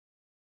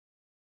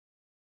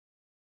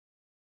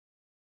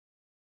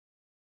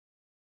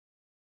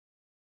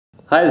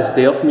Hi, this is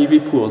Dale from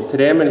UV Pools.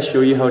 Today I'm going to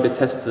show you how to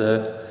test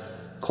the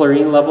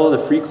chlorine level, the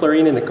free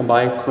chlorine and the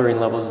combined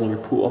chlorine levels in your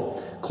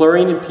pool.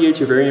 Chlorine and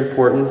pH are very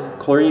important.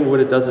 Chlorine, what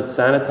it does, it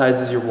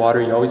sanitizes your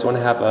water. You always want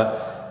to have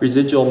a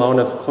residual amount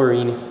of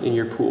chlorine in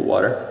your pool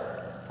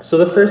water. So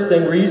the first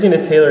thing, we're using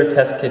a Taylor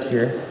test kit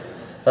here.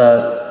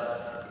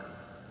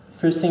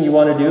 First thing you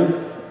want to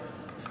do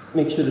is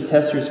make sure the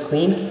tester is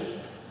clean.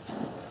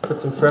 Put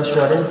some fresh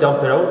water in,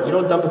 dump it out. You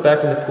don't dump it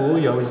back in the pool,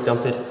 you always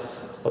dump it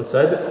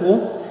outside the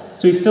pool.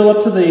 So we fill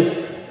up to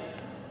the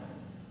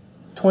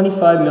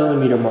 25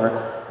 millimeter mark,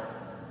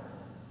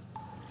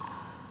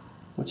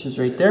 which is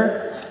right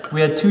there. We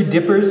had 2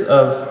 dippers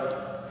of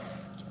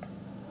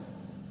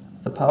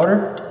the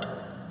powder.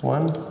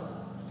 1,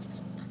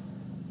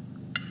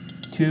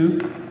 2,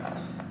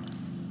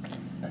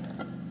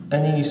 and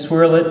then you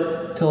swirl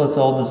it till it's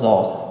all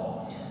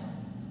dissolved.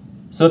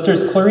 So if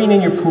there's chlorine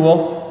in your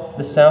pool,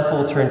 the sample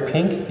will turn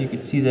pink. You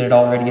can see that it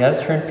already has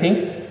turned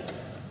pink.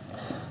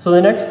 So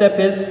the next step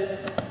is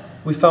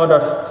we find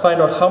out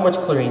how much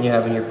chlorine you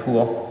have in your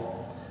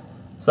pool.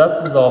 So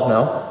that's dissolved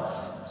now.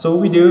 So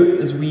what we do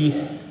is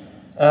we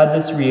add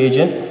this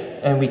reagent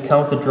and we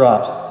count the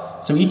drops.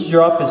 So each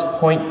drop is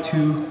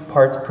 0.2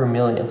 parts per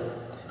million.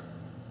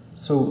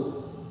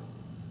 So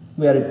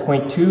we added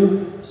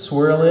 0.2,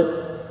 swirl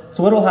it.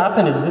 So what will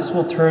happen is this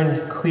will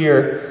turn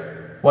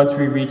clear once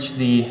we reach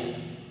the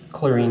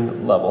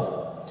chlorine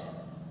level.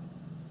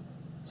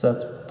 So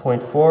that's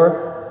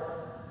 0.4,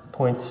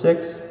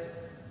 0.6,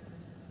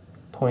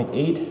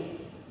 0.8,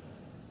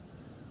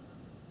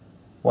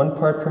 1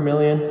 part per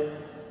million,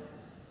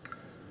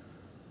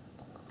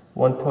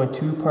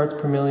 1.2 parts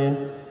per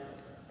million,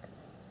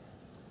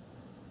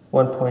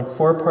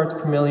 1.4 parts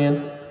per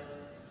million,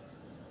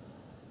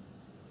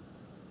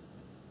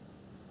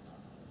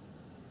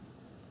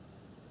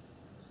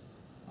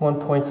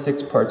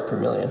 1.6 parts per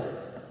million.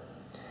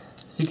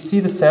 So you can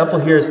see the sample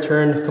here is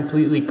turned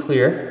completely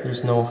clear.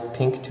 There's no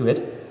pink to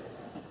it.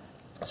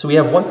 So we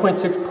have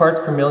 1.6 parts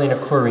per million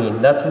of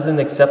chlorine. That's within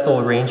the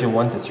acceptable range of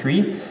 1 to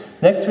 3.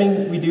 Next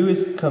thing we do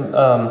is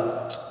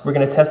we're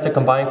going to test the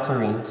combined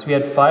chlorine. So we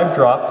had 5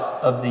 drops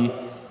of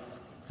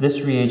this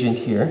reagent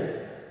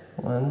here.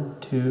 1,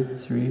 2,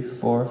 3,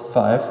 4,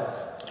 5.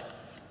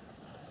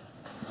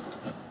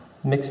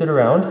 Mix it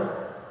around.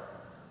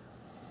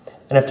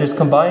 And if there's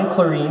combined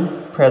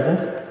chlorine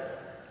present,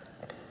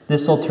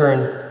 this will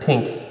turn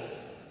pink.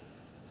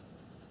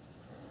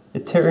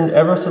 It turned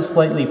ever so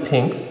slightly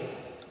pink.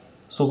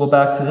 So we'll go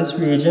back to this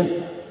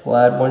reagent, we'll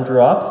add 1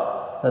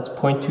 drop, that's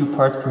 0.2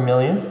 parts per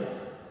million,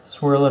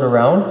 swirl it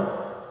around,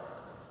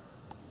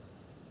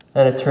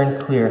 and it turned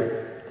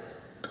clear.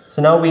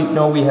 So now we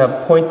know we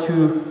have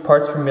 0.2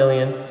 parts per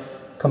million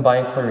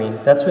combined chlorine.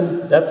 That's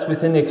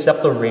within the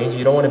acceptable range.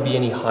 You don't want to be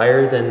any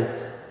higher than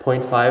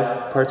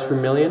 0.5 parts per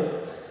million.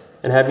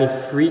 And having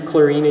free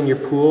chlorine in your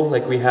pool,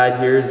 like we had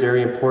here, is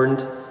very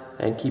important.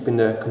 And keeping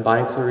the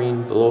combined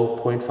chlorine below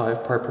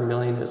 0.5 part per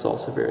million is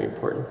also very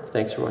important.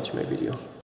 Thanks for watching my video.